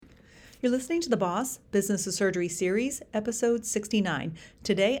You're listening to the Boss Business of Surgery series, episode 69.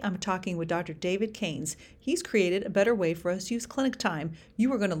 Today, I'm talking with Dr. David Keynes. He's created a better way for us to use clinic time.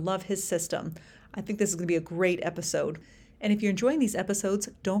 You are going to love his system. I think this is going to be a great episode. And if you're enjoying these episodes,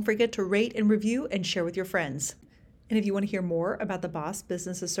 don't forget to rate and review and share with your friends. And if you want to hear more about the Boss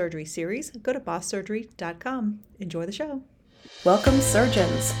Business of Surgery series, go to bosssurgery.com. Enjoy the show. Welcome,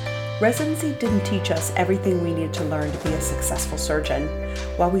 surgeons. Residency didn't teach us everything we needed to learn to be a successful surgeon.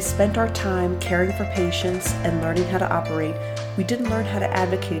 While we spent our time caring for patients and learning how to operate, we didn't learn how to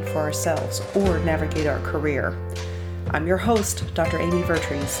advocate for ourselves or navigate our career. I'm your host, Dr. Amy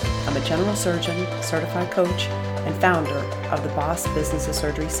Vertrees. I'm a general surgeon, certified coach, and founder of the Boss Business of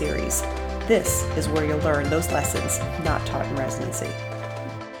Surgery series. This is where you'll learn those lessons not taught in residency.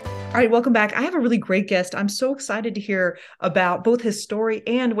 All right, welcome back. I have a really great guest. I'm so excited to hear about both his story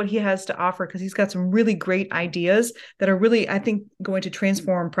and what he has to offer because he's got some really great ideas that are really, I think, going to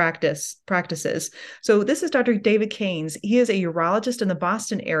transform practices. So this is Dr. David Keynes. He is a urologist in the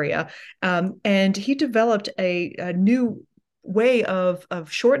Boston area, and he developed a new way of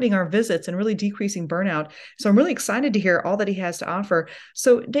shortening our visits and really decreasing burnout. So I'm really excited to hear all that he has to offer.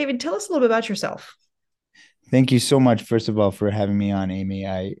 So David, tell us a little bit about yourself. Thank you so much, first of all, for having me on, Amy.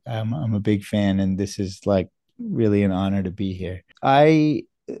 I'm a big fan, and this is like really an honor to be here. I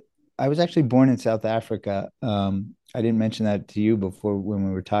was actually born in South Africa. I didn't mention that to you before when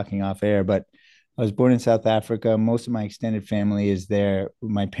we were talking off air, but I was born in South Africa. Most of my extended family is there.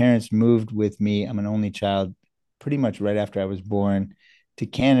 My parents moved with me. I'm an only child, pretty much right after I was born, to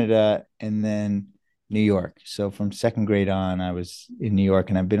Canada and then New York. So from second grade on, I was in New York,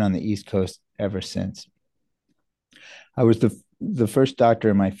 and I've been on the East Coast ever since. I was the first doctor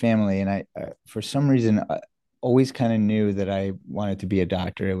in my family, and I for some reason, I always kind of knew that I wanted to be a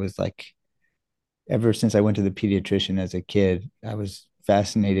doctor. It was like ever since I went to the pediatrician as a kid, I was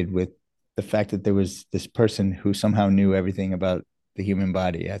fascinated with the fact that there was this person who somehow knew everything about the human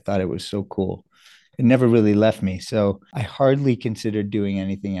body. I thought it was so cool. It never really left me, so I hardly considered doing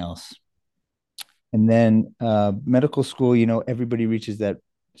anything else. And then medical school, everybody reaches that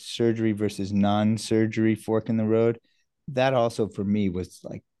surgery versus non-surgery fork in the road. That also for me was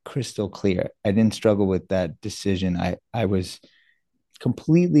like crystal clear. I didn't struggle with that decision. I was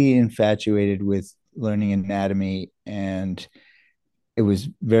completely infatuated with learning anatomy, and it was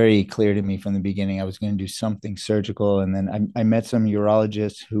very clear to me from the beginning I was going to do something surgical. And then I met some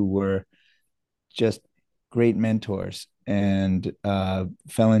urologists who were just great mentors, and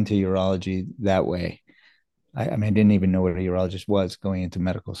fell into urology that way. I mean, I didn't even know what a urologist was going into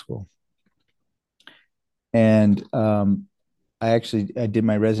medical school. And I did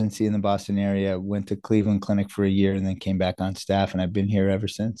my residency in the Boston area, went to Cleveland Clinic for a year, and then came back on staff, and I've been here ever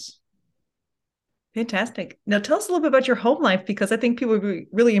since. Fantastic. Now tell us a little bit about your home life, because I think people would be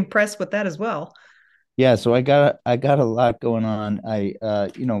really impressed with that as well. Yeah, so I got a lot going on.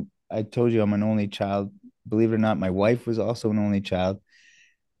 I told you I'm an only child. Believe it or not, my wife was also an only child.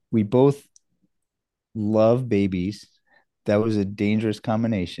 We both love babies. That was a dangerous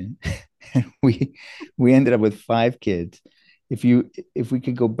combination. we ended up with 5 kids. If we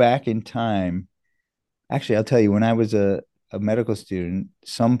could go back in time, actually, I'll tell you, when I was a medical student,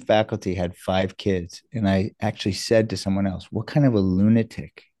 some faculty had 5 kids, and I actually said to someone else, "What kind of a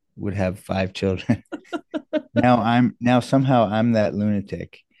lunatic would have 5 children?" Now somehow I'm that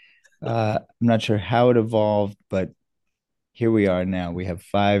lunatic. I'm not sure how it evolved, but here we are now. We have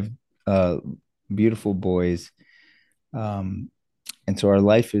 5 beautiful boys, and so our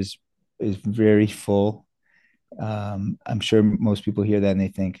life is very full. I'm sure most people hear that and they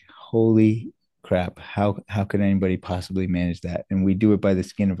think, "Holy crap! How could anybody possibly manage that?" And we do it by the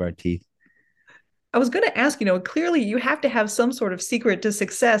skin of our teeth. I was going to ask, clearly you have to have some sort of secret to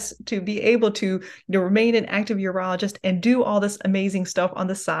success to be able to, remain an active urologist and do all this amazing stuff on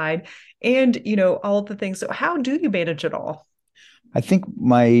the side and, all of the things. So how do you manage it all? I think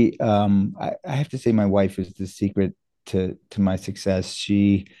I have to say my wife is the secret to my success.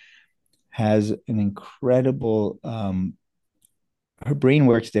 She has an incredible, her brain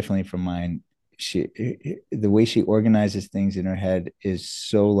works differently from mine. The way she organizes things in her head is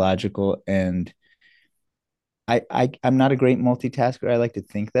so logical, and I'm not a great multitasker. I like to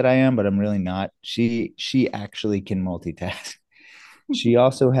think that I am, but I'm really not. She actually can multitask. She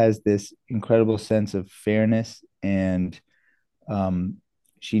also has this incredible sense of fairness, and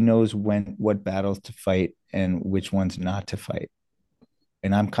she knows what battles to fight and which ones not to fight.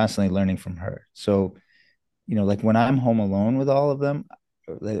 And I'm constantly learning from her. So, like when I'm home alone with all of them,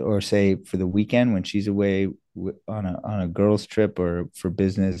 or say for the weekend when she's away on a girls' trip or for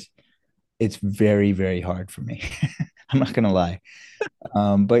business, it's very, very hard for me. I'm not going to lie.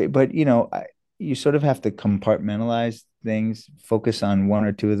 But you sort of have to compartmentalize things, focus on one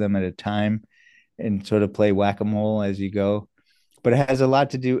or two of them at a time, and sort of play whack-a-mole as you go. But it has a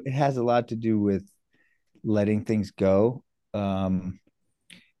lot to do. It has a lot to do with letting things go. Um,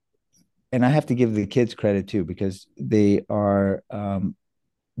 and I have to give the kids credit too because they have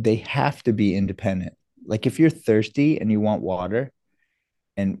to be independent. Like if you're thirsty and you want water,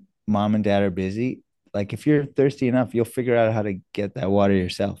 and mom and dad are busy, like if you're thirsty enough, you'll figure out how to get that water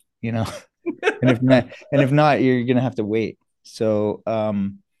yourself, you know. And if not, you're gonna have to wait. So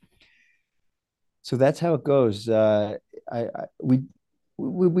that's how it goes. I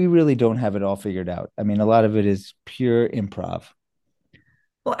we really don't have it all figured out. I mean, a lot of it is pure improv.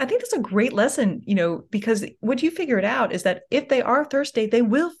 Well, I think that's a great lesson, because what you figure it out is that if they are thirsty, they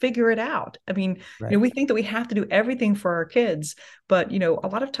will figure it out. I mean, Right. we think that we have to do everything for our kids, but, a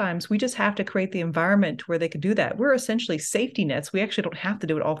lot of times we just have to create the environment where they could do that. We're essentially safety nets. We actually don't have to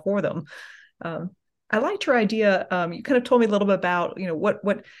do it all for them. Um, I liked your idea. You kind of told me a little bit about,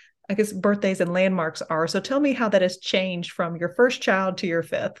 what I guess birthdays and landmarks are. So tell me how that has changed from your first child to your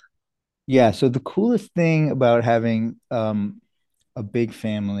fifth. Yeah. So the coolest thing about having a big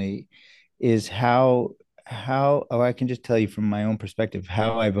family is how or I can just tell you from my own perspective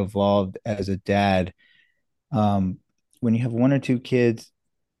how I've evolved as a dad. Um, when you have one or two kids,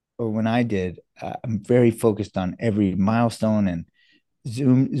 or when I did, I'm very focused on every milestone and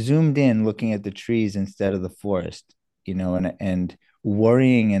zoomed in, looking at the trees instead of the forest, and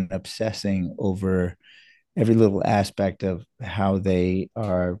worrying and obsessing over every little aspect of how they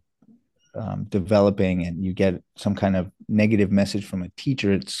are developing, and you get some kind of negative message from a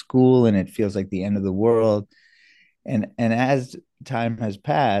teacher at school and it feels like the end of the world. And as time has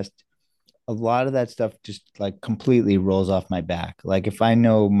passed, a lot of that stuff just like completely rolls off my back. Like if I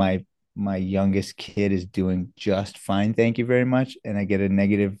know my youngest kid is doing just fine, thank you very much, and I get a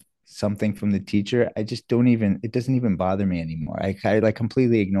negative something from the teacher, I just don't even, it doesn't even bother me anymore. I like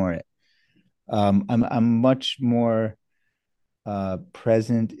completely ignore it. I'm much more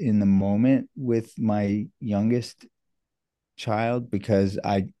present in the moment with my youngest child because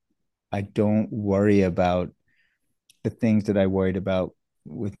I don't worry about the things that I worried about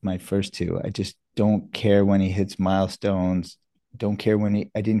with my first two. I just don't care when he hits milestones. Don't care when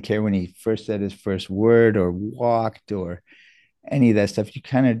I didn't care when he first said his first word or walked or any of that stuff. You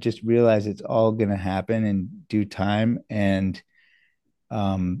kind of just realize it's all going to happen in due time. And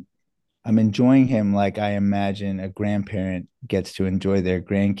um, I'm enjoying him like I imagine a grandparent gets to enjoy their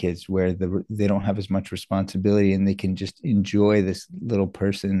grandkids, where they don't have as much responsibility and they can just enjoy this little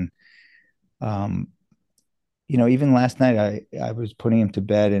person. Um, Even last night, I was putting him to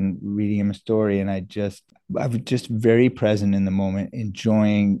bed and reading him a story, and I was just very present in the moment,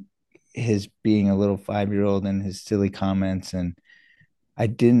 enjoying his being a little 5-year old and his silly comments. And I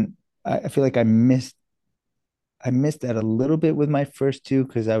didn't, I feel like I missed that a little bit with my first two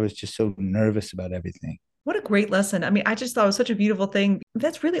because I was just so nervous about everything. What a great lesson. I mean, I just thought it was such a beautiful thing.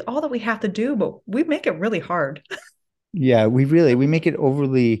 That's really all that we have to do, but we make it really hard. Yeah, we make it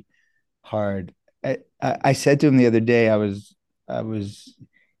overly hard. I said to him the other day, I was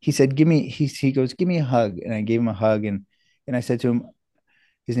he said, he goes, give me a hug. And I gave him a hug, and I said to him,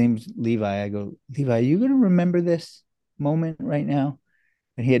 his name's Levi. I go, Levi, are you gonna remember this moment right now?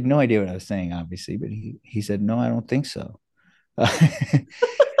 And he had no idea what I was saying, obviously, but he said, no, I don't think so.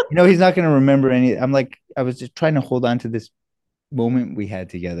 He's not gonna remember any. I'm like, I was just trying to hold on to this moment we had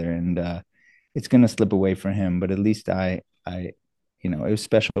together, and it's gonna slip away for him. But at least it was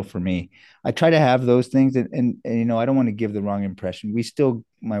special for me. I try to have those things, and I don't want to give the wrong impression. We still,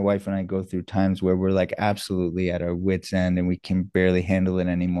 my wife and I, go through times where we're like absolutely at our wits' end, and we can barely handle it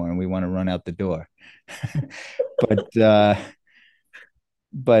anymore, and we want to run out the door. but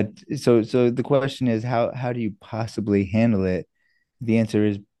but so the question is, how do you possibly handle it? The answer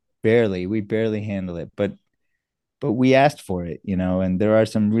is barely. We barely handle it, but we asked for it, and there are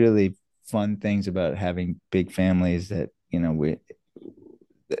some really fun things about having big families that we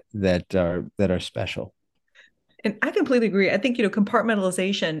that are special. And I completely agree. I think,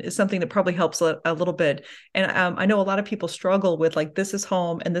 compartmentalization is something that probably helps a little bit. And I know a lot of people struggle with like, this is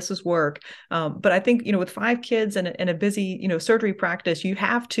home and this is work. But I think, with 5 kids and a busy, surgery practice, you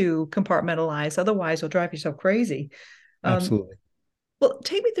have to compartmentalize. Otherwise, you'll drive yourself crazy. Um, Absolutely. Well,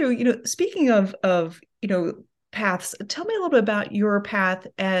 take me through, speaking of, paths, tell me a little bit about your path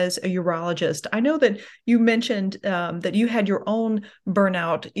as a urologist. I know that you mentioned that you had your own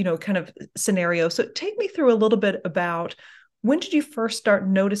burnout, kind of scenario. So take me through a little bit about when did you first start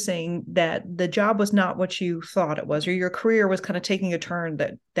noticing that the job was not what you thought it was, or your career was kind of taking a turn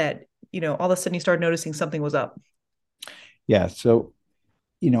that all of a sudden you started noticing something was up? Yeah. So,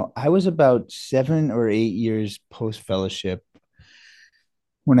 I was about 7 or 8 years post fellowship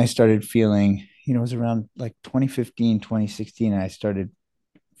when I started feeling, it was around like 2015, 2016, I started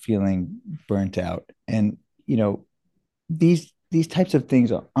feeling burnt out. And, these types of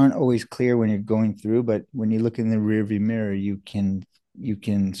things aren't always clear when you're going through, but when you look in the rearview mirror, you can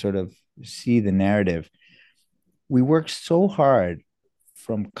sort of see the narrative. We worked so hard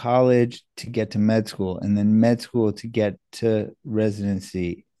from college to get to med school, and then med school to get to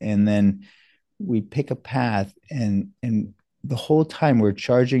residency, and then we pick a path, and the whole time we're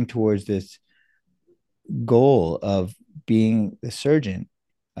charging towards this goal of being a surgeon,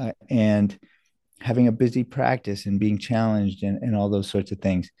 and having a busy practice and being challenged, and all those sorts of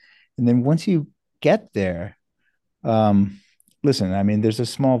things. And then once you get there, um, listen, I mean, there's a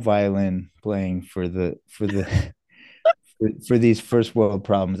small violin playing for these first world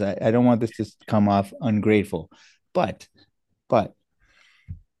problems. I don't want this to come off ungrateful, but but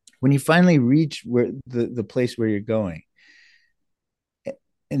when you finally reach where the place where you're going,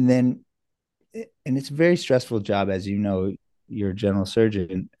 and then and it's a very stressful job, as you know, you're a general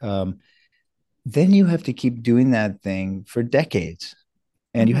surgeon. Then you have to keep doing that thing for decades,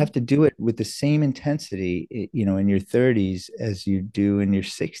 and you Mhm. have to do it with the same intensity, in your 30s as you do in your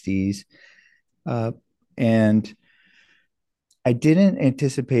 60s. And I didn't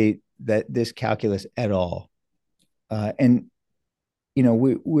anticipate that this calculus at all. And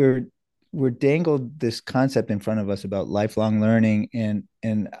we're dangled this concept in front of us about lifelong learning, and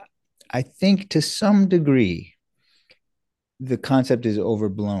I think to some degree the concept is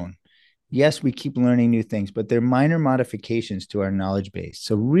overblown. Yes, we keep learning new things, but they're minor modifications to our knowledge base.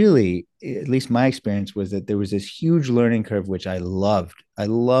 So really, at least my experience was that there was this huge learning curve, which I loved. I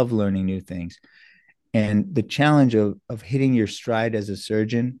love learning new things. And the challenge of hitting your stride as a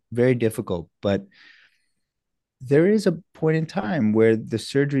surgeon, very difficult. But there is a point in time where the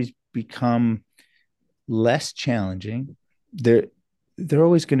surgeries become less challenging. They're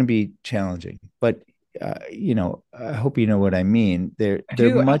always going to be challenging, but I hope you know what I mean. They're I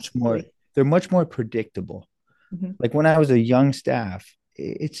they're do, much more absolutely. they're much more predictable. Mhm. Like when I was a young staff,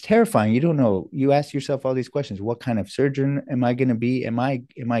 it's terrifying. You don't know. You ask yourself all these questions. What kind of surgeon am I going to be? Am I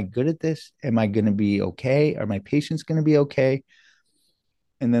good at this? Am I going to be okay? Are my patients going to be okay?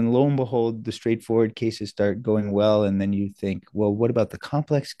 And then lo and behold, the straightforward cases start going well. And then you think, well, what about the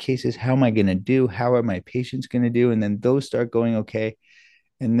complex cases? How am I going to do? How are my patients going to do? And then those start going okay.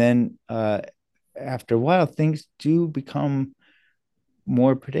 And then after a while, things do become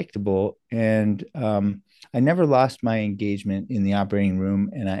more predictable. And I never lost my engagement in the operating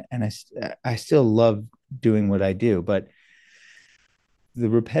room, and I still love doing what I do, but the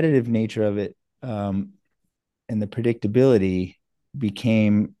repetitive nature of it, and the predictability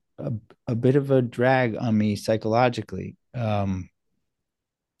became a bit of a drag on me psychologically. And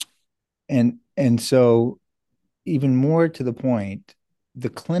so, even more to the point, the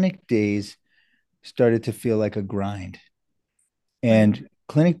clinic days started to feel like a grind. Right. And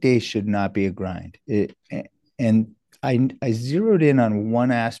clinic days should not be a grind. And I zeroed in on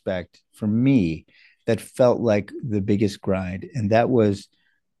one aspect for me that felt like the biggest grind, and that was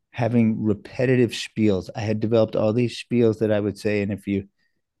having repetitive spiels. I had developed all these spiels that I would say, and if you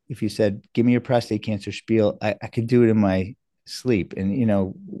said, "Give me your prostate cancer spiel," I could do it in my sleep. And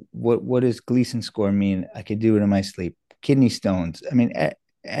what does Gleason score mean? I could do it in my sleep. Kidney stones. I mean,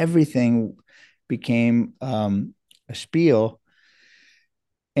 everything became a spiel.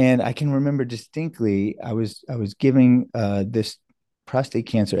 And I can remember distinctly, I was giving this prostate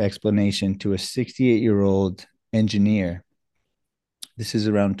cancer explanation to a 68-year-old engineer. This is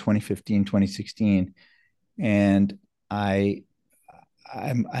around 2015, 2016, and I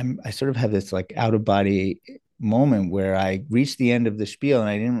I sort of have this like out of body moment where I reached the end of the spiel and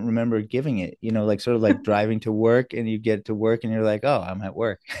I didn't remember giving it. Like sort of like driving to work, and you get to work and you're like, oh, I'm at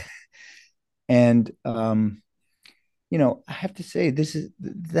work. And I have to say,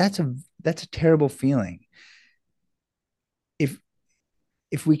 that's a terrible feeling. If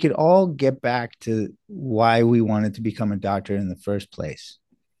if we could all get back to why we wanted to become a doctor in the first place,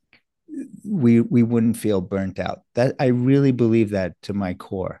 we wouldn't feel burnt out. That I really believe that to my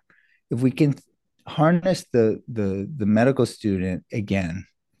core. If we can harness the medical student again,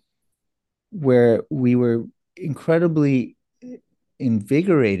 where we were incredibly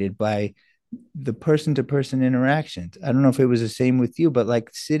invigorated by the person to person interactions. I don't know if it was the same with you, but like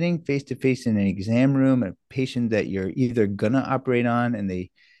sitting face to face in an exam room, a patient that you're either going to operate on and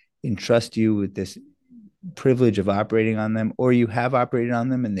they entrust you with this privilege of operating on them, or you have operated on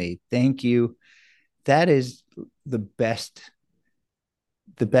them and they thank you. That is the best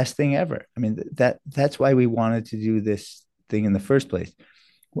the best thing ever. I mean, that's why we wanted to do thing in the first place.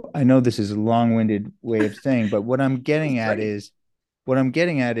 I know this is a long-winded way of saying, but what I'm getting at is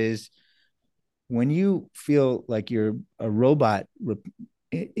when you feel like you're a robot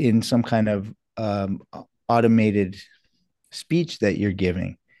in some kind of automated speech that you're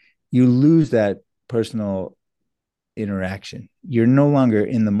giving, you lose that personal interaction. You're no longer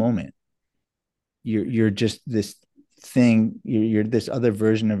in the moment. You're just this thing. You're this other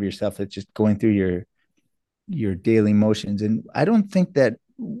version of yourself that's just going through your daily motions. And I don't think that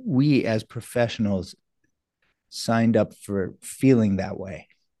we as professionals signed up for feeling that way.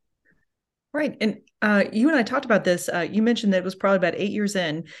 Right. And you and I talked about this. You mentioned that it was probably about 8 years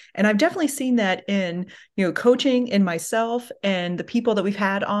in. And I've definitely seen that in, coaching in myself and the people that we've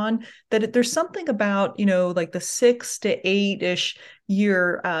had on, that there's something about, like the 6 to 8-ish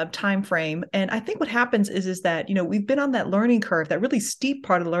year time frame. And I think what happens is that, we've been on that learning curve, that really steep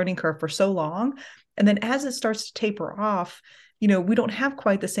part of the learning curve for so long. And then as it starts to taper off, we don't have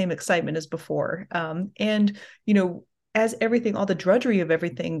quite the same excitement as before. As everything, all the drudgery of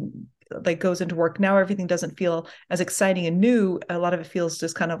everything like goes into work, now everything doesn't feel as exciting and new. A lot of it feels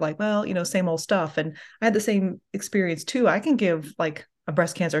just kind of like, well, same old stuff. And I had the same experience too. I can give like a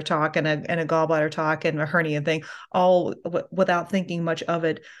breast cancer talk and a gallbladder talk and a hernia thing all without thinking much of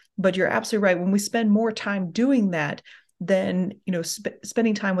it. But you're absolutely right. When we spend more time doing that, then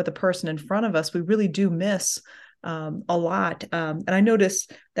spending time with the person in front of us, we really do miss a lot. And I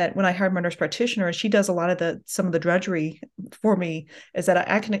noticed that when I hired my nurse practitioner, she does a lot of some of the drudgery for me, is that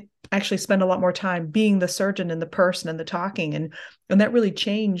I can actually spend a lot more time being the surgeon and the person and the talking. And that really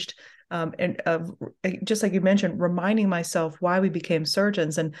changed. Just like you mentioned, reminding myself why we became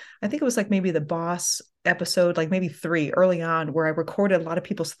surgeons. And I think it was like maybe the boss episode, like maybe 3 early on, where I recorded a lot of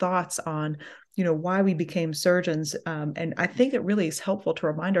people's thoughts on, why we became surgeons. And I think it really is helpful to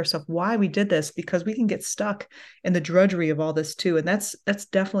remind ourselves why we did this, because we can get stuck in the drudgery of all this too. And that's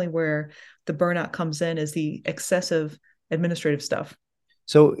definitely where the burnout comes in, is the excessive administrative stuff.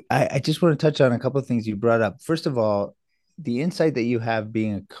 So I just want to touch on a couple of things you brought up. First of all, the insight that you have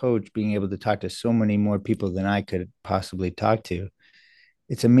being a coach, being able to talk to so many more people than I could possibly talk to.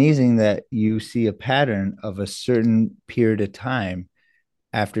 It's amazing that you see a pattern of a certain period of time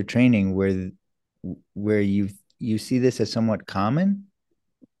after training where you see this as somewhat common.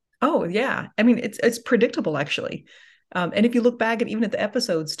 Oh yeah. I mean, it's predictable actually. And if you look back at even at the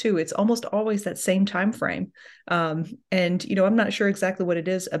episodes too, it's almost always that same time frame. And I'm not sure exactly what it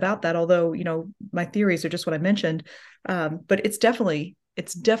is about that, although my theories are just what I mentioned. But it's definitely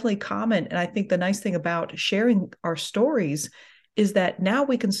common. And I think the nice thing about sharing our stories is that now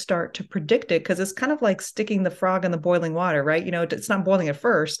we can start to predict it, because it's kind of like sticking the frog in the boiling water, right? It's not boiling at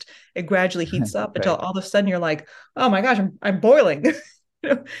first; it gradually heats up until Right. all of a sudden you're like, "Oh my gosh, I'm boiling."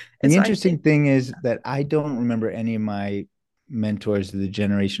 And The so I interesting think thing is that I don't remember any of my mentors of the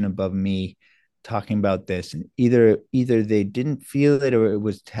generation above me talking about this. And either they didn't feel it or it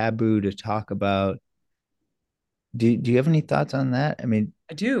was taboo to talk about. Do you have any thoughts on that? I mean,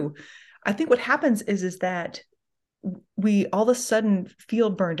 I do. I think what happens is that we all of a sudden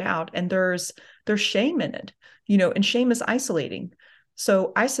feel burned out, and there's shame in it, and shame is isolating.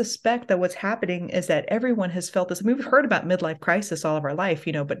 So I suspect that what's happening is that everyone has felt this. I mean, we've heard about midlife crisis all of our life,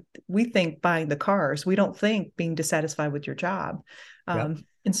 but we think buying the cars. We don't think being dissatisfied with your job. yeah.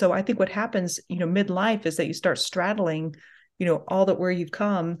 And so I think what happens, midlife, is that you start straddling, all that where you've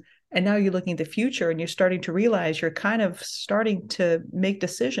come. And now you're looking at the future and you're starting to realize you're kind of starting to make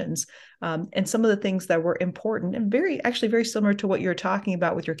decisions. And some of the things that were important and actually very similar to what you're talking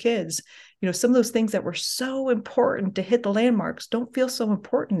about with your kids, some of those things that were so important to hit the landmarks don't feel so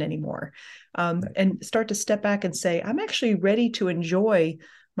important anymore. Right. And start to step back and say, I'm actually ready to enjoy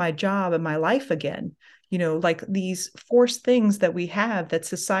my job and my life again. Like these forced things that we have that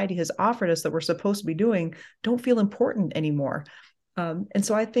society has offered us that we're supposed to be doing don't feel important anymore. And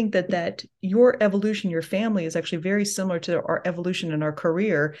so I think that your evolution, your family, is actually very similar to our evolution in our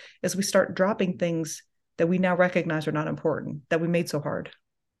career, as we start dropping things that we now recognize are not important, that we made so hard.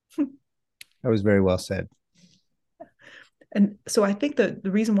 That was very well said. And so I think the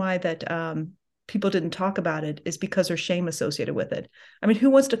reason why that people didn't talk about it is because there's shame associated with it. I mean, who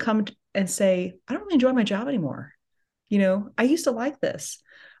wants to come and say, I don't really enjoy my job anymore? I used to like this.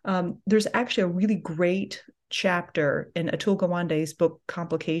 There's actually a really great chapter in Atul Gawande's book,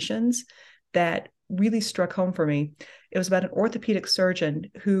 Complications, that really struck home for me. It was about an orthopedic surgeon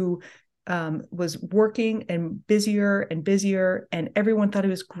who was working and busier and busier, and everyone thought he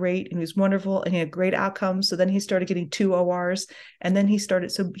was great and he was wonderful and he had great outcomes. So then he started getting 2 ORs, and then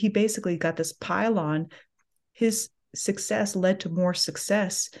so he basically got this pile on. His success led to more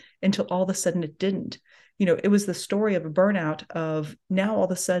success until all of a sudden it didn't. it was the story of a burnout of now all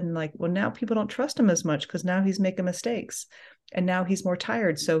of a sudden, like, well, now people don't trust him as much because now he's making mistakes and now he's more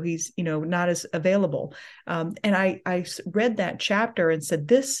tired. So he's, not as available. And I read that chapter and said,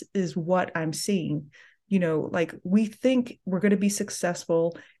 this is what I'm seeing. Like we think we're going to be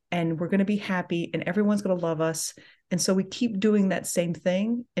successful and we're going to be happy and everyone's going to love us. And so we keep doing that same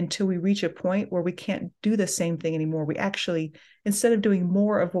thing until we reach a point where we can't do the same thing anymore. We actually, instead of doing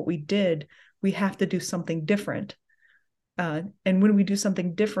more of what we did, we have to do something different. And when we do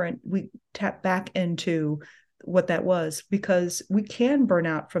something different, we tap back into what that was, because we can burn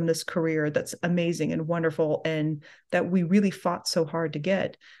out from this career that's amazing and wonderful and that we really fought so hard to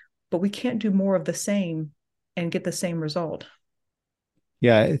get, but we can't do more of the same and get the same result.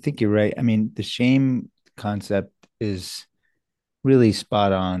 Yeah, I think you're right. I mean, the shame concept is really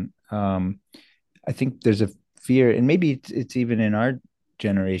spot on. I think there's a fear, and maybe it's even in our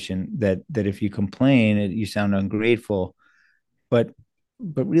generation that if you complain, you sound ungrateful. But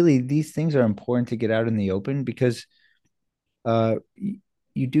really, these things are important to get out in the open because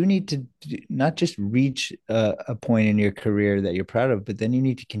you do need to not just reach a point in your career that you're proud of, but then you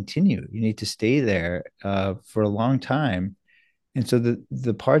need to continue. You need to stay there for a long time. And so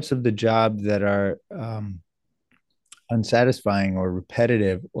the parts of the job that are unsatisfying or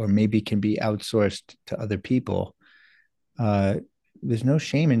repetitive, or maybe can be outsourced to other people, uh, there's no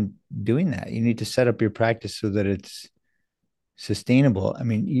shame in doing that. You need to set up your practice so that it's sustainable. I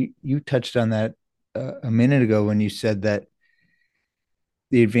mean, you touched on that a minute ago when you said that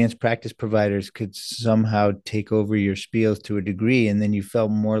the advanced practice providers could somehow take over your spiels to a degree, and then you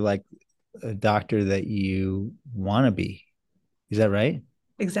felt more like a doctor that you want to be. Is that right?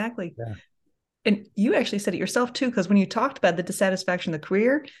 Exactly. Yeah. And you actually said it yourself too, because when you talked about the dissatisfaction of the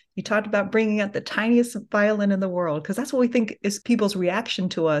career, you talked about bringing out the tiniest violin in the world, because that's what we think is people's reaction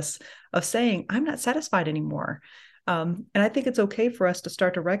to us of saying, I'm not satisfied anymore. And I think it's okay for us to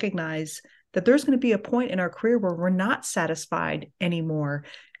start to recognize that there's going to be a point in our career where we're not satisfied anymore.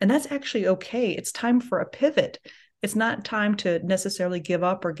 And that's actually okay. It's time for a pivot. It's not time to necessarily give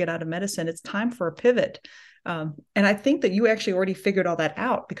up or get out of medicine. It's time for a pivot. And I think that you actually already figured all that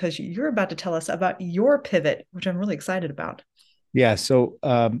out, because you're about to tell us about your pivot, which I'm really excited about. Yeah. So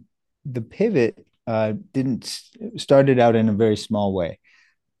the pivot didn't started out in a very small way.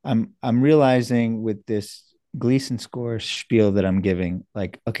 I'm realizing with this Gleason score spiel that I'm giving,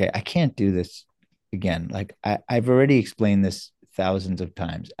 like, okay, I can't do this again. Like I've already explained this thousands of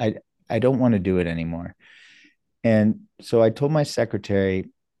times. I don't want to do it anymore. And so I told my secretary,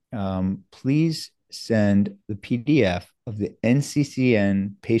 please send the PDF of the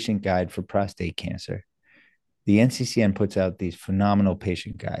NCCN patient guide for prostate cancer. The NCCN puts out these phenomenal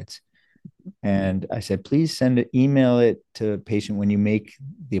patient guides. And I said, please send it, email it to a patient when you make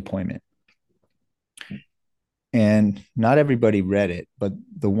the appointment. And not everybody read it, but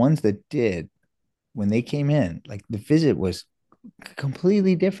the ones that did, when they came in, like the visit was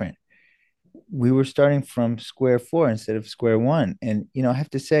completely different. We were starting from square four instead of square one. And, I have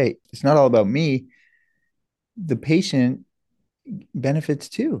to say, it's not all about me. The patient benefits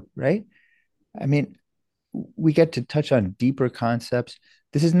too, right? I mean, we get to touch on deeper concepts.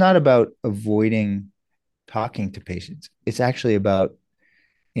 This is not about avoiding talking to patients. It's actually about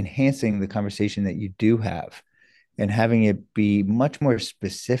enhancing the conversation that you do have and having it be much more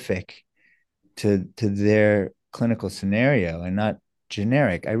specific to their clinical scenario and not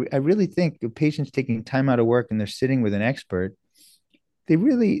generic. I really think the patients taking time out of work and they're sitting with an expert,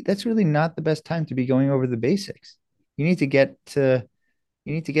 that's really not the best time to be going over the basics. You need to get to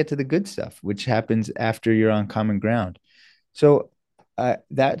the good stuff, which happens after you're on common ground. So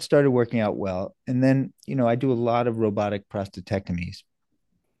that started working out well. And then, I do a lot of robotic prostatectomies.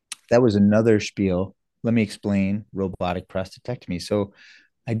 That was another spiel. Let me explain robotic prostatectomy. So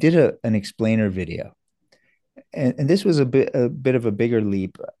I did an explainer video, and this was a bit of a bigger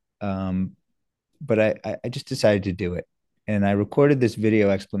leap, but I just decided to do it, and I recorded this video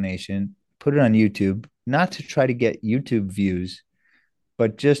explanation, put it on YouTube, not to try to get YouTube views,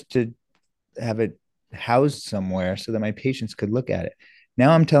 but just to have it housed somewhere so that my patients could look at it.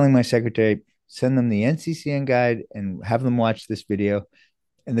 Now I'm telling my secretary, send them the NCCN guide and have them watch this video,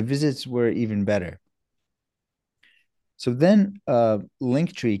 and the visits were even better. So then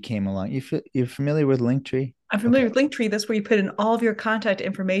Linktree came along. You're familiar with Linktree? I'm familiar Okay. with Linktree. That's where you put in all of your contact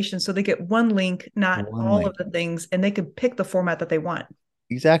information so they get one link, not One all of link. the things, and they can pick the format that they want.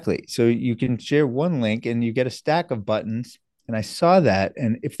 Exactly. So you can share one link and you get a stack of buttons. And I saw that.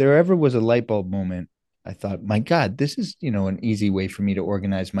 And if there ever was a light bulb moment, I thought, my God, this is, an easy way for me to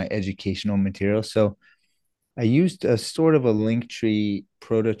organize my educational material. So I used a sort of a Linktree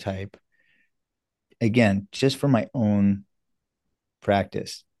prototype again, just for my own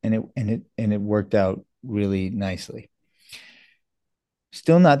practice, and it worked out really nicely.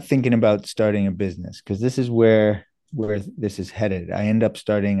 Still not thinking about starting a business because this is where this is headed. I end up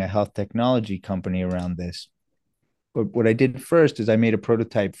starting a health technology company around this. But what I did first is I made a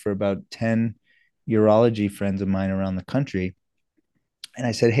prototype for about 10 urology friends of mine around the country. And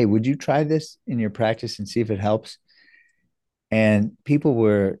I said, hey, would you try this in your practice and see if it helps? And people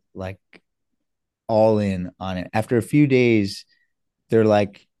were like all in on it. After a few days, they're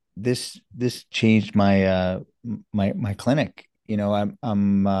like, this changed my clinic.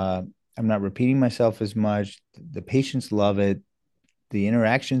 I'm not repeating myself as much. The patients love it. The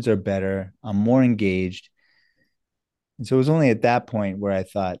interactions are better. I'm more engaged. And so it was only at that point where I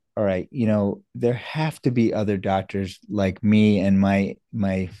thought, all right, there have to be other doctors like me and my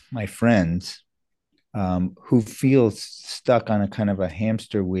friends who feel stuck on a kind of a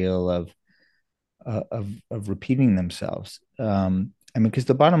hamster wheel of repeating themselves. I mean, because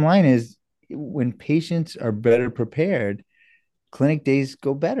the bottom line is, when patients are better prepared, clinic days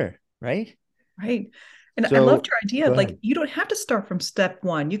go better, right? Right. And I loved So your idea go of like, ahead. you don't have to start from step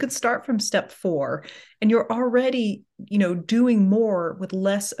one. You could start from step four, and you're already, doing more with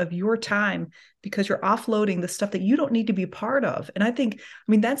less of your time because you're offloading the stuff that you don't need to be part of. And I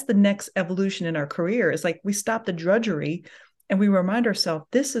mean, that's the next evolution in our career, is like we stop the drudgery and we remind ourselves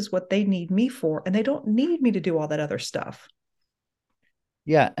this is what they need me for, and they don't need me to do all that other stuff.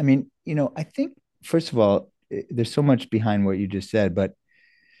 Yeah, I mean, I think first of all, there's so much behind what you just said, but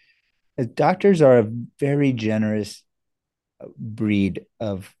doctors are a very generous breed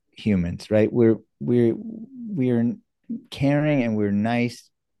of humans, right? We're caring and we're nice,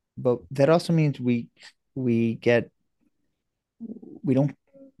 but that also means we get we don't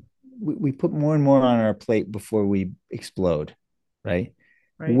we put more and more on our plate before we explode, right?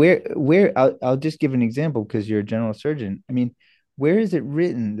 Right. Where I'll just give an example because you're a general surgeon. I mean, where is it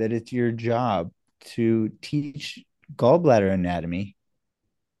written that it's your job to teach gallbladder anatomy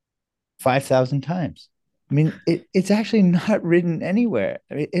 5,000 times? I mean, it's actually not written anywhere.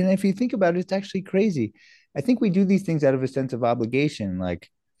 I mean, and if you think about it, it's actually crazy. I think we do these things out of a sense of obligation, like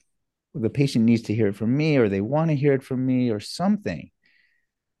the patient needs to hear it from me, or they want to hear it from me, or something.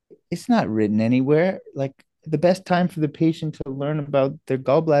 It's not written anywhere. Like, the best time for the patient to learn about their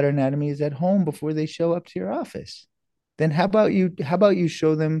gallbladder anatomy is at home before they show up to your office. Then how about you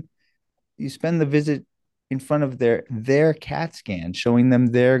show them, you spend the visit in front of their CAT scan, showing them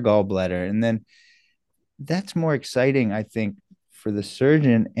their gallbladder, and then that's more exciting, I think, for the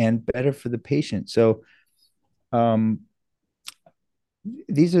surgeon and better for the patient. So um,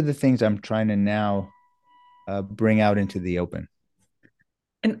 these are the things I'm trying to now bring out into the open.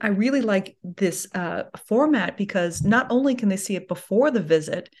 And I really like this format because not only can they see it before the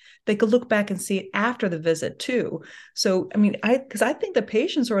visit, they could look back and see it after the visit too. So, I mean, because I think the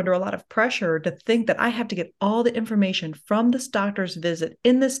patients are under a lot of pressure to think that I have to get all the information from this doctor's visit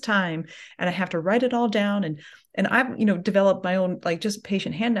in this time, and I have to write it all down. And I've, developed my own like just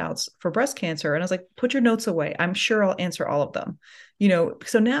patient handouts for breast cancer. And I was like, put your notes away. I'm sure I'll answer all of them.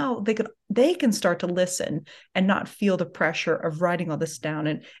 So now they can start to listen and not feel the pressure of writing all this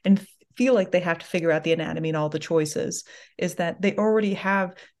down and feel like they have to figure out the anatomy and all the choices. Is that they already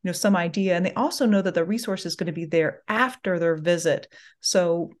have some idea, and they also know that the resource is going to be there after their visit,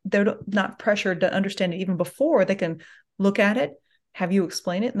 so they're not pressured to understand it even before. They can look at it, have you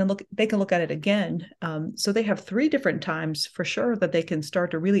explain it, and then they can look at it again. So they have three different times for sure that they can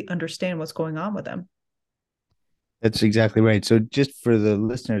start to really understand what's going on with them. That's exactly right. So just for the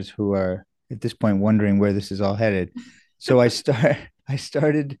listeners who are at this point wondering where this is all headed, so I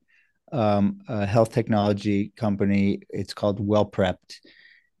started a health technology company. It's called Well Prepped,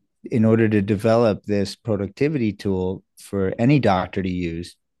 in order to develop this productivity tool for any doctor to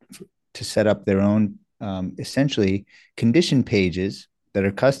use to set up their own essentially condition pages that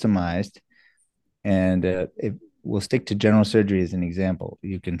are customized. And it will stick to general surgery as an example.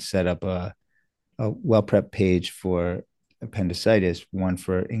 You can set up a well prep page for appendicitis, one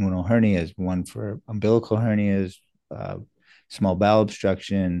for inguinal hernias, one for umbilical hernias, uh, small bowel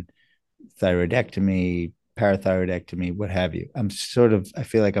obstruction, thyroidectomy, parathyroidectomy, what have you. I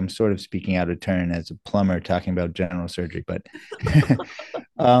feel like I'm sort of speaking out of turn as a plumber talking about general surgery, but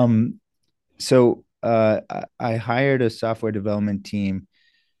um, I hired a software development team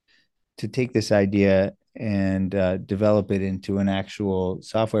to take this idea and develop it into an actual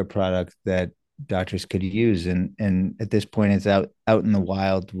software product that doctors could use. And at this point, it's out in the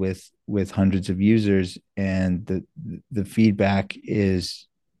wild with hundreds of users, and the feedback is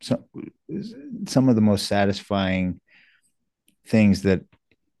some of the most satisfying things that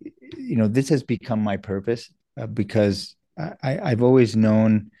this has become my purpose because I've always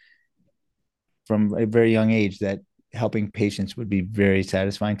known from a very young age that helping patients would be very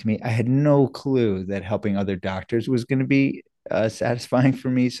satisfying to me. I had no clue that helping other doctors was going to be satisfying for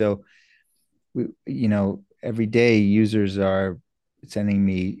me. So, every day users are sending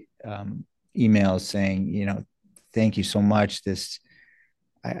me emails saying, thank you so much.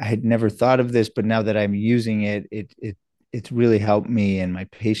 I had never thought of this, but now that I'm using it, it's really helped me, and my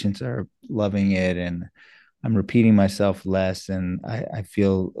patients are loving it, and I'm repeating myself less, and I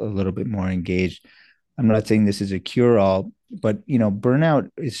feel a little bit more engaged. I'm not saying this is a cure all, but burnout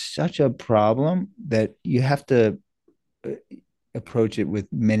is such a problem that you have to uh, approach it with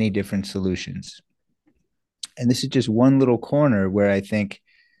many different solutions. And this is just one little corner where I think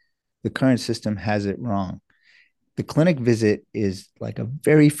the current system has it wrong. The clinic visit is like a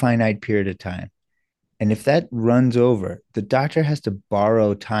very finite period of time. And if that runs over, the doctor has to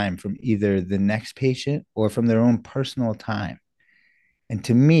borrow time from either the next patient or from their own personal time. And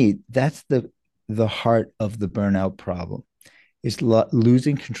to me, that's the heart of the burnout problem is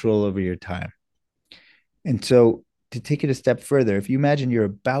losing control over your time. And so to take it a step further, if you imagine you're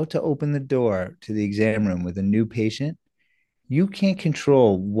about to open the door to the exam room with a new patient, you can't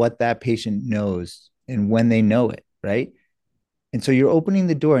control what that patient knows and when they know it, right? And so you're opening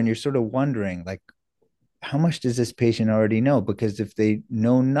the door and you're sort of wondering, like, how much does this patient already know? Because if they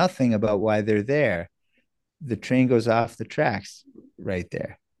know nothing about why they're there, the train goes off the tracks right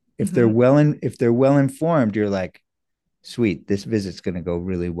there. Mm-hmm. If they're well informed, you're like, sweet, this visit's going to go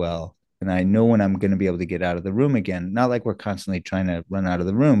really well. And I know when I'm going to be able to get out of the room again. Not like we're constantly trying to run out of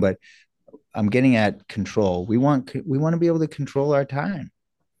the room, but I'm getting at control. We want to be able to control our time.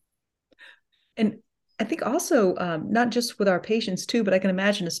 And I think also not just with our patients too, but I can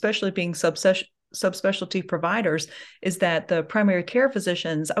imagine, especially being subspecialty providers, is that the primary care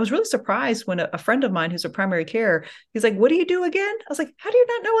physicians. I was really surprised when a friend of mine who's a primary care, he's like, "What do you do again?" I was like, "How do you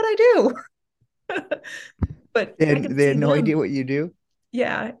not know what I do?" But I can They see had no them. idea what you do.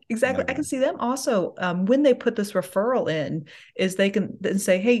 Yeah, exactly. I can No. see them also when they put this referral in, is they can then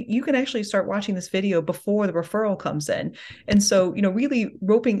say, "Hey, you can actually start watching this video before the referral comes in." And so, really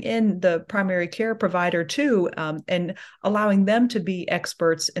roping in the primary care provider too, and allowing them to be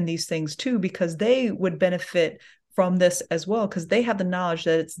experts in these things too, because they would benefit from this as well, because they have the knowledge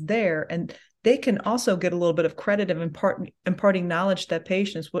that it's there, and they can also get a little bit of credit of imparting knowledge to that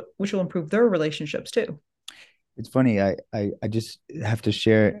patients, which will improve their relationships too. It's funny. I just have to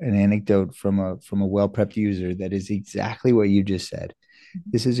share an anecdote from a well prepped user that is exactly what you just said.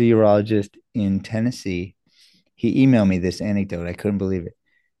 This is a urologist in Tennessee. He emailed me this anecdote. I couldn't believe it.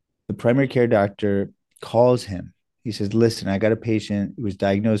 The primary care doctor calls him. He says, "Listen, I got a patient who was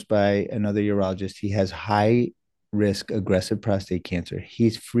diagnosed by another urologist. He has high risk aggressive prostate cancer.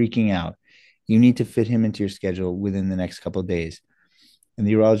 He's freaking out. You need to fit him into your schedule within the next couple of days." And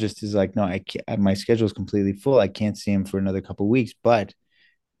the urologist is like, "No, I can't, my schedule is completely full. I can't see him for another couple of weeks, but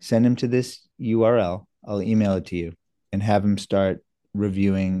send him to this URL. I'll email it to you and have him start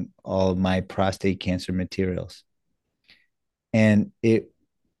reviewing all of my prostate cancer materials." And it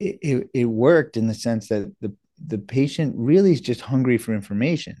worked in the sense that the patient really is just hungry for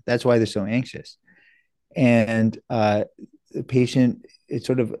information. That's why they're so anxious. And the patient, it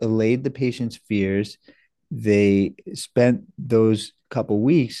sort of allayed the patient's fears. They spent those couple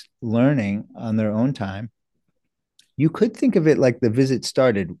weeks learning on their own time. You could think of it like the visit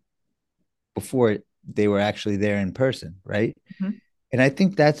started before they were actually there in person, right? Mhm. And I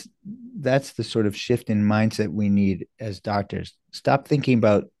think that's the sort of shift in mindset we need as doctors. Stop thinking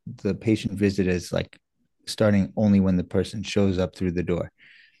about the patient visit as like starting only when the person shows up through the door.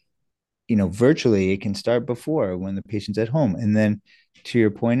 Virtually it can start before when the patient's at home. And then to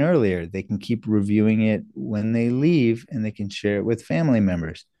your point earlier, they can keep reviewing it when they leave and they can share it with family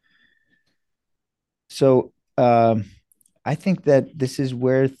members. So I think that this is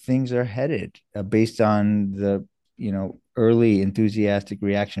where things are headed based on the early enthusiastic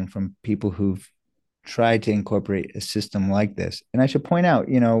reaction from people who've tried to incorporate a system like this. And I should point out,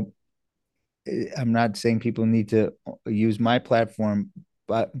 I'm not saying people need to use my platform,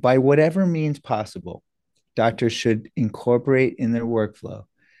 but by whatever means possible, doctors should incorporate in their workflow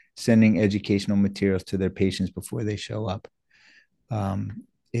sending educational materials to their patients before they show up.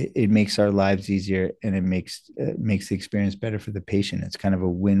 It makes our lives easier, and it makes the experience better for the patient. It's kind of a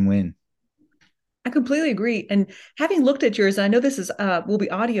win-win. I completely agree. And having looked at yours, and I know this is will be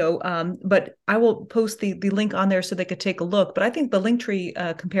audio, but I will post the link on there so they could take a look. But I think the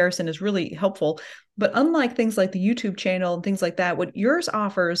Linktree comparison is really helpful. But unlike things like the YouTube channel and things like that, what yours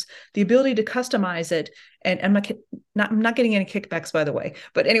offers the ability to customize it, and I'm not getting any kickbacks, by the way.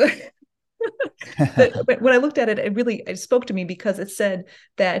 But anyway, but when I looked at it, it spoke to me because it said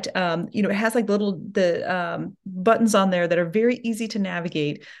that it has like the buttons on there that are very easy to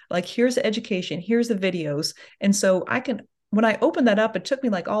navigate. Like here's the education, here's the videos, and so I can. When I opened that up, it took me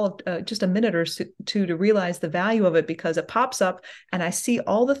like all of just a minute or two to realize the value of it because it pops up and I see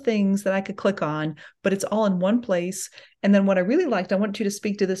all the things that I could click on, but it's all in one place. And then what I really liked, I want you to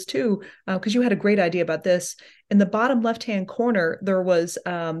speak to this too, because you had a great idea about this. In the bottom left-hand corner, there was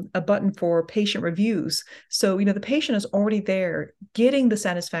a button for patient reviews. So, the patient is already there getting the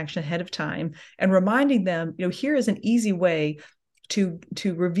satisfaction ahead of time and reminding them, here is an easy way to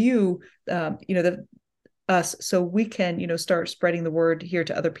review, the us so we can, start spreading the word here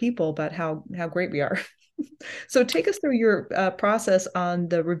to other people about how great we are. So take us through your process on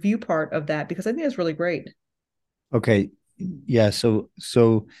the review part of that, because I think it's really great. Okay. Yeah. So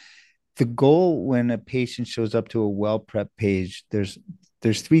the goal when a patient shows up to a well-prepped page, there's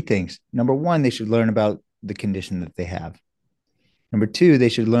three things. Number one, they should learn about the condition that they have. Number two, they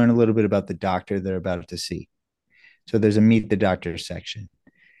should learn a little bit about the doctor they're about to see. So there's a meet the doctor section.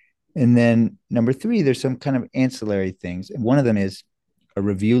 And then number three, there's some kind of ancillary things. And one of them is a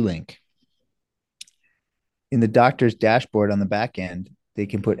review link. In the doctor's dashboard on the back end, they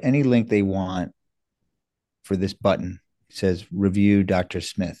can put any link they want for this button. It says review Dr.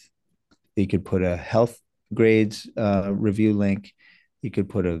 Smith. You could put a health grades review link. You could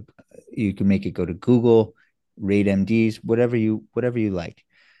make it go to Google, rate MDs, whatever you like.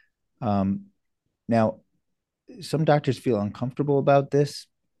 Now, some doctors feel uncomfortable about this.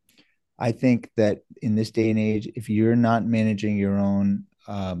 I think that in this day and age, if you're not managing your own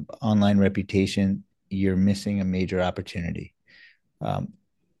online reputation, you're missing a major opportunity.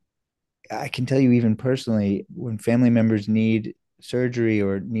 I can tell you, even personally, when family members need surgery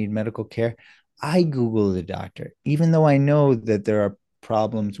or need medical care, I Google the doctor, even though I know that there are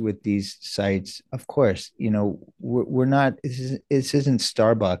problems with these sites. Of course, we're not, this isn't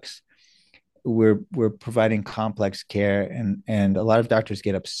Starbucks. We're providing complex care, and a lot of doctors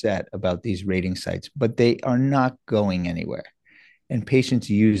get upset about these rating sites, but they are not going anywhere, and patients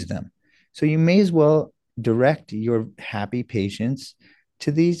use them. So you may as well direct your happy patients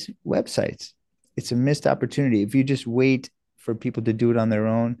to these websites. It's a missed opportunity. If you just wait for people to do it on their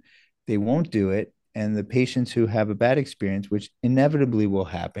own, they won't do it. And the patients who have a bad experience, which inevitably will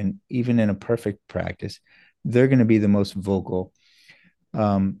happen, even in a perfect practice, they're going to be the most vocal.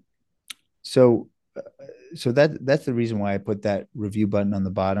 So, so that's the reason why I put that review button on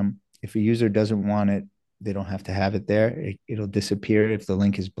the bottom. If a user doesn't want it, they don't have to have it there. It'll disappear if the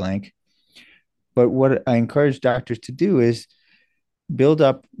link is blank. But what I encourage doctors to do is build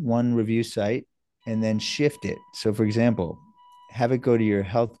up one review site and then shift it. So, for example, have it go to your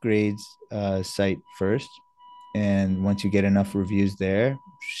health grades site first. And once you get enough reviews there,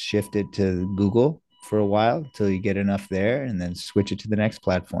 shift it to Google for a while until you get enough there, and then switch it to the next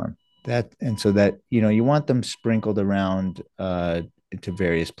platform. So that you want them sprinkled around to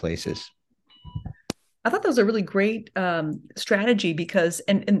various places. I thought that was a really great strategy because,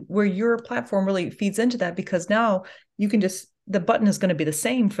 and where your platform really feeds into that, because now you can the button is going to be the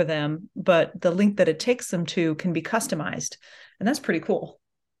same for them, but the link that it takes them to can be customized. And that's pretty cool.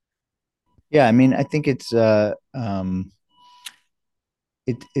 Yeah, I mean, I think it's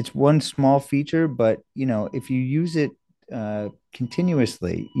one small feature, but if you use it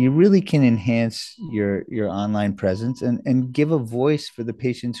continuously, you really can enhance your online presence and give a voice for the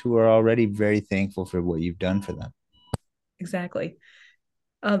patients who are already very thankful for what you've done for them. Exactly.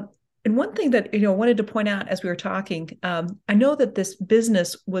 And one thing that I wanted to point out as we were talking, I know that this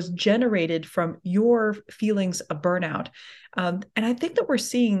business was generated from your feelings of burnout, and I think that we're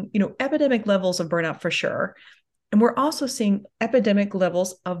seeing epidemic levels of burnout for sure. And we're also seeing epidemic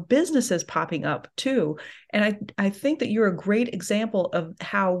levels of businesses popping up too. And I think that you're a great example of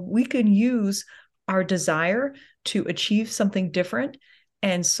how we can use our desire to achieve something different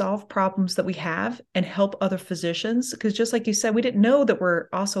and solve problems that we have and help other physicians. Because just like you said, we didn't know that we're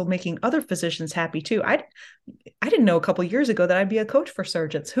also making other physicians happy too. I didn't know a couple of years ago that I'd be a coach for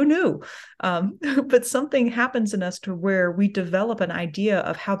surgeons. Who knew? But something happens in us to where we develop an idea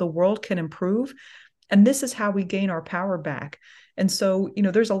of how the world can improve, and this is how we gain our power back. And so,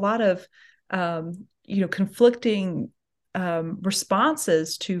 there's a lot of, conflicting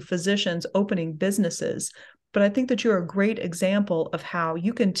responses to physicians opening businesses. But I think that you're a great example of how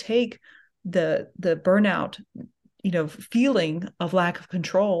you can take the burnout, feeling of lack of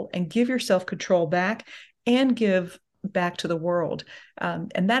control, and give yourself control back and give back to the world.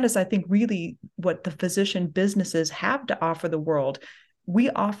 And that is, I think, really what the physician businesses have to offer the world.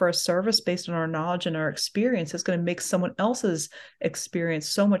 We offer a service based on our knowledge and our experience that's going to make someone else's experience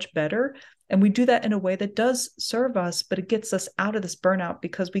so much better. And we do that in a way that does serve us, but it gets us out of this burnout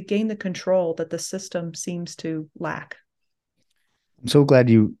because we gain the control that the system seems to lack. I'm so glad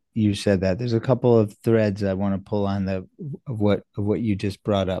you said that. There's a couple of threads I want to pull on the of what you just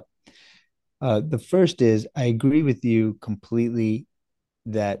brought up. The first is I agree with you completely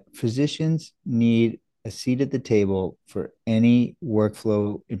that physicians need a seat at the table for any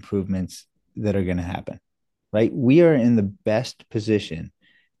workflow improvements that are going to happen, right? We are in the best position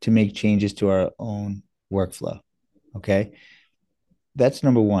to make changes to our own workflow. Okay. That's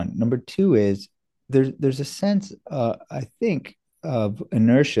number one. Number two is there's a sense, I think, of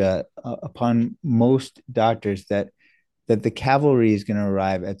inertia upon most doctors that the cavalry is going to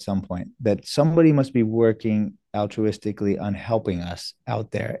arrive at some point, that somebody must be working altruistically on helping us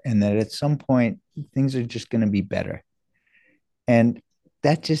out there, and that at some point things are just going to be better. And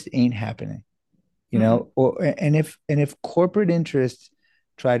that just ain't happening, you Mm-hmm. know, or and if corporate interests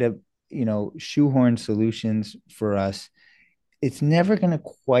try to, shoehorn solutions for us, it's never going to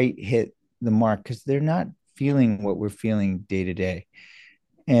quite hit the mark because they're not feeling what we're feeling day to day.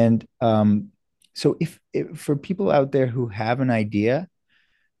 And so if for people out there who have an idea,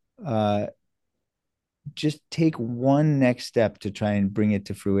 uh, just take one next step to try and bring it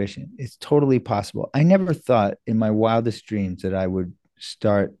to fruition. It's totally possible. I never thought in my wildest dreams that I would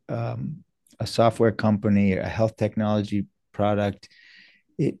start a software company, a health technology product.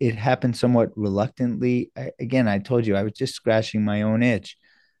 It happened somewhat reluctantly. Again, I told you I was just scratching my own itch.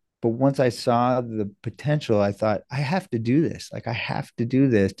 But once I saw the potential, I thought, I have to do this. Like, I have to do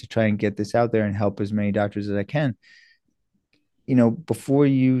this to try and get this out there and help as many doctors as I can. Before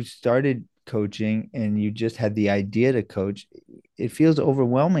you started coaching and you just had the idea to coach, it feels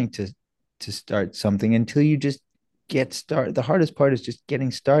overwhelming to start something until you just get started. The hardest part is just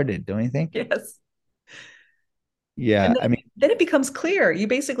getting started, don't you think? Yes. Yeah, And I mean, then it becomes clear. You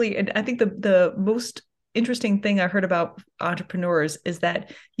basically, and I think the most interesting thing I heard about entrepreneurs is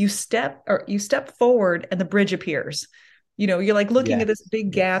that you step forward and the bridge appears. You're like looking at this yes,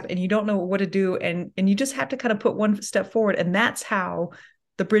 big gap yes. and you don't know what to do, and you just have to kind of put one step forward, and that's how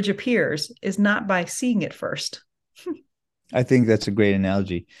the bridge appears, is not by seeing it first. I think that's a great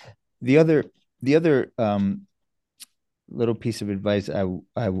analogy. The other little piece of advice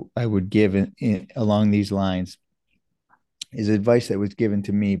I would give along these lines is advice that was given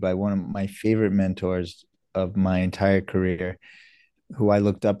to me by one of my favorite mentors of my entire career, who I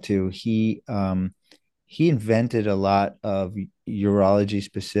looked up to. He invented a lot of urology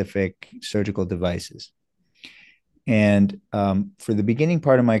specific surgical devices. And for the beginning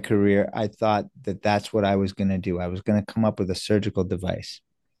part of my career, I thought that that's what I was going to do. I was going to come up with a surgical device.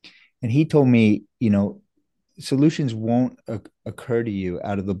 And he told me, solutions won't occur to you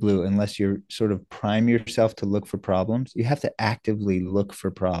out of the blue unless you're sort of prime yourself to look for problems. You have to actively look for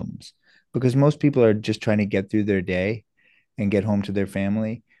problems because most people are just trying to get through their day and get home to their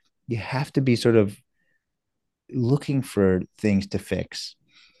family. You have to be sort of looking for things to fix.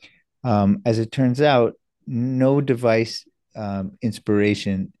 As it turns out, no device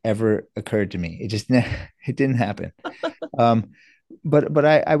inspiration ever occurred to me. It just it didn't happen. Um, but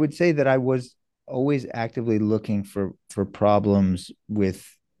I would say that I was always actively looking for problems with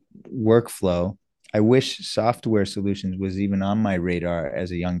workflow. I wish software solutions was even on my radar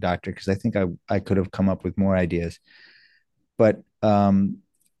as a young doctor because I think I could have come up with more ideas. But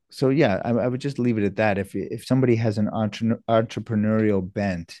so yeah, I would just leave it at that. If somebody has an entrepreneurial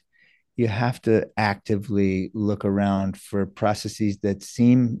bent, you have to actively look around for processes that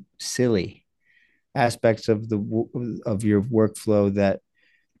seem silly, aspects of of your workflow that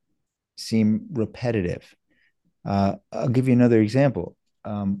seem repetitive. I'll give you another example.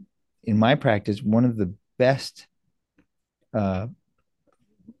 In my practice, one of the best uh,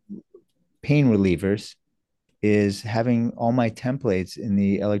 pain relievers is having all my templates in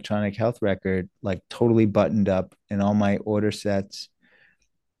the electronic health record like totally buttoned up and all my order sets.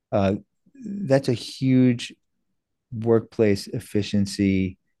 Uh, that's a huge workplace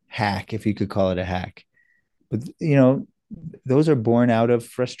efficiency hack, if you could call it a hack. But those are born out of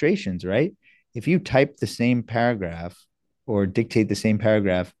frustrations, right? If you type the same paragraph or dictate the same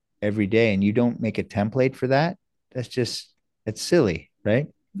paragraph every day and you don't make a template for that, it's silly, right?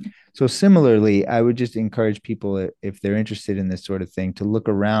 So similarly, I would just encourage people, if they're interested in this sort of thing, to look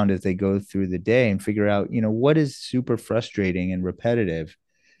around as they go through the day and figure out, what is super frustrating and repetitive,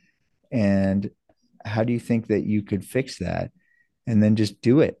 And how do you think that you could fix that? And then just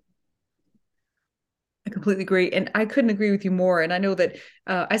do it. I completely agree. And I couldn't agree with you more. And I know that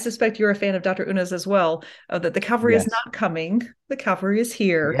I suspect you're a fan of Dr. Una's as well, that the cavalry is Yes. not coming, the cavalry is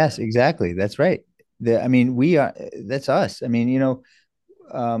here. Yes, exactly. That's right. I mean, we are, that's us. I mean,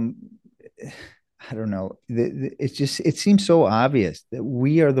 um, I don't know. It's just, it seems so obvious that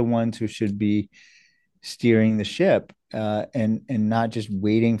we are the ones who should be steering the ship, and not just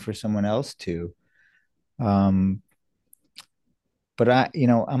waiting for someone else to. Um, but I'm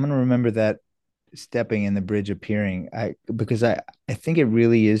going to remember that stepping in the bridge appearing. Because I think it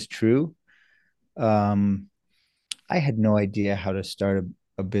really is true. Um, I had no idea how to start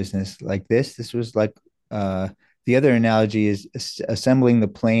a business like this. This was like, uh, the other analogy is assembling the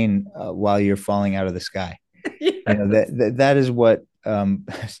plane while you're falling out of the sky. Yes. That is what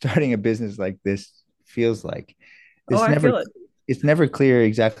starting a business like this feels like. Oh, It's I never feel it. it's never clear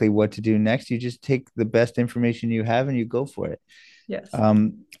exactly what to do next. You just take the best information you have and you go for it. Yes.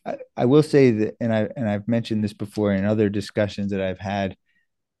 I will say that, and I've mentioned this before in other discussions that I've had.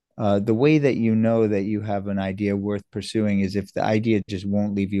 The way that you know that you have an idea worth pursuing is if the idea just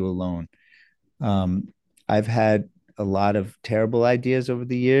won't leave you alone. Um, I've had a lot of terrible ideas over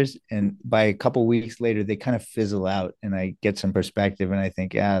the years, and by a couple weeks later, they kind of fizzle out, and I get some perspective, and I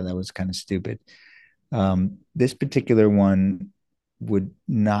think, yeah, that was kind of stupid. This particular one would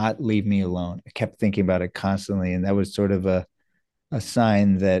not leave me alone. I kept thinking about it constantly, and that was sort of a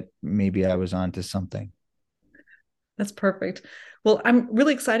sign that maybe I was onto something. That's perfect. Well, I'm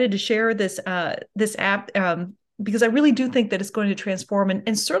really excited to share this app because I really do think that it's going to transform,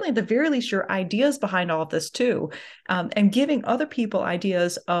 and certainly at the very least your ideas behind all of this too, and giving other people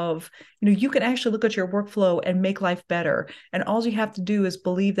ideas of, you can actually look at your workflow and make life better, and all you have to do is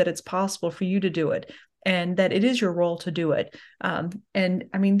believe that it's possible for you to do it, and that it is your role to do it. And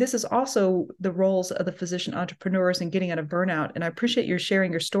I mean, this is also the roles of the physician entrepreneurs and getting out of burnout. And I appreciate your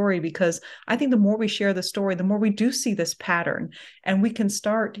sharing your story, because I think the more we share the story, the more we do see this pattern, and we can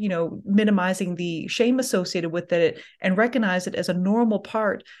start, minimizing the shame associated with it and recognize it as a normal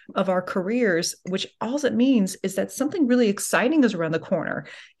part of our careers, which all it means is that something really exciting is around the corner.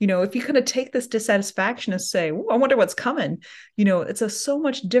 If you kind of take this dissatisfaction and say, I wonder what's coming, it's a so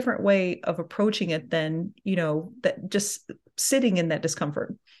much different way of approaching it than, that just sitting in that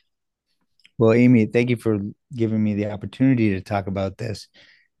discomfort. Well, Amy, thank you for giving me the opportunity to talk about this.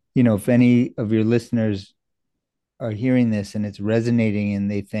 If any of your listeners are hearing this and it's resonating and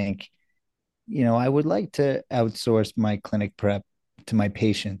they think, I would like to outsource my clinic prep to my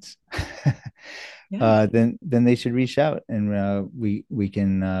patients, Yeah. then they should reach out, and we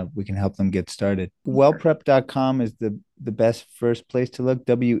can help them get started. Wellprep.com is the best first place to look.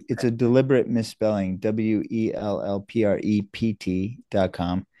 It's a deliberate misspelling,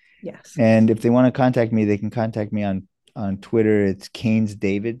 WELLPREPT.com. Yes. And if they want to contact me, they can contact me on Twitter. It's Canes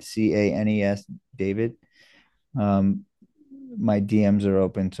David, CANES David. Um, my DMs are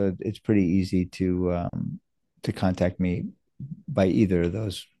open, so it's pretty easy to contact me by either of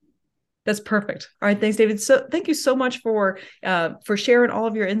those. That's perfect. All right, thanks, David. So thank you so much for sharing all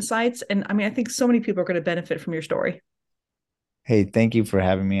of your insights. And I mean, I think so many people are going to benefit from your story. Hey, thank you for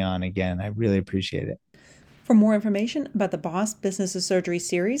having me on again. I really appreciate it. For more information about the Boss Business of Surgery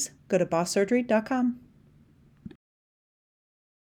series, go to bosssurgery.com.